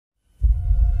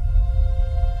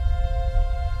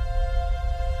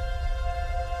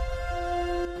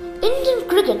Indian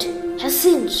cricket has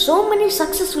seen so many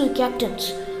successful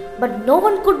captains, but no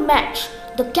one could match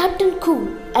the captain cool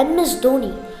MS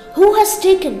Dhoni, who has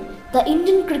taken the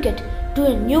Indian cricket to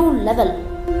a new level.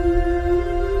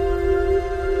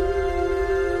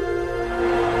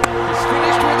 He's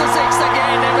finished with the six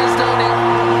again, MS Dhoni.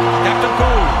 Captain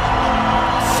Cool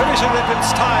finishing it in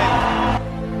style.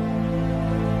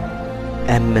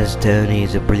 MS Dhoni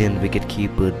is a brilliant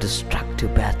wicketkeeper,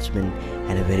 destructive batsman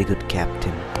and a very good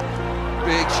captain.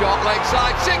 Big shot leg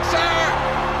side, sixer!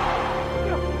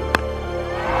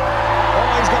 Oh,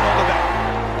 he's gone on the back.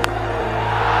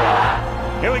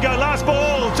 Here we go, last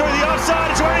ball, through the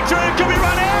offside, it's running through, could be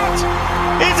run out!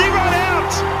 Is he run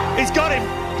out? He's got him.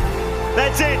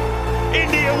 That's it,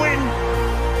 India win.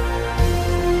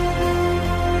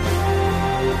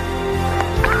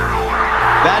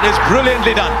 That is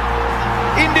brilliantly done.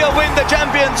 India win the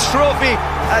Champions Trophy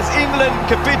as England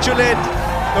capitulate.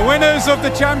 The winners of the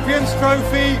Champions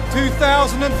Trophy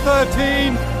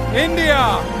 2013,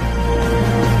 India.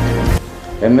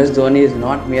 MS Dhoni is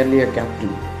not merely a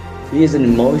captain, he is an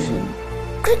emotion.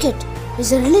 Cricket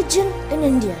is a religion in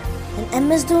India, and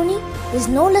MS Dhoni is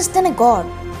no less than a god.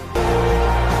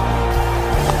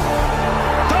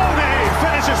 Dhoni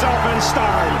finishes off in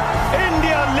style.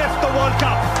 India lift the World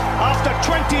Cup. After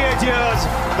 28 years,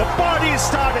 the parties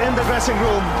start in the dressing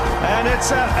room, and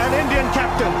it's an Indian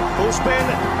captain who's been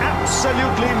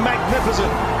absolutely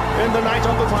magnificent in the night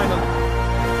of the final.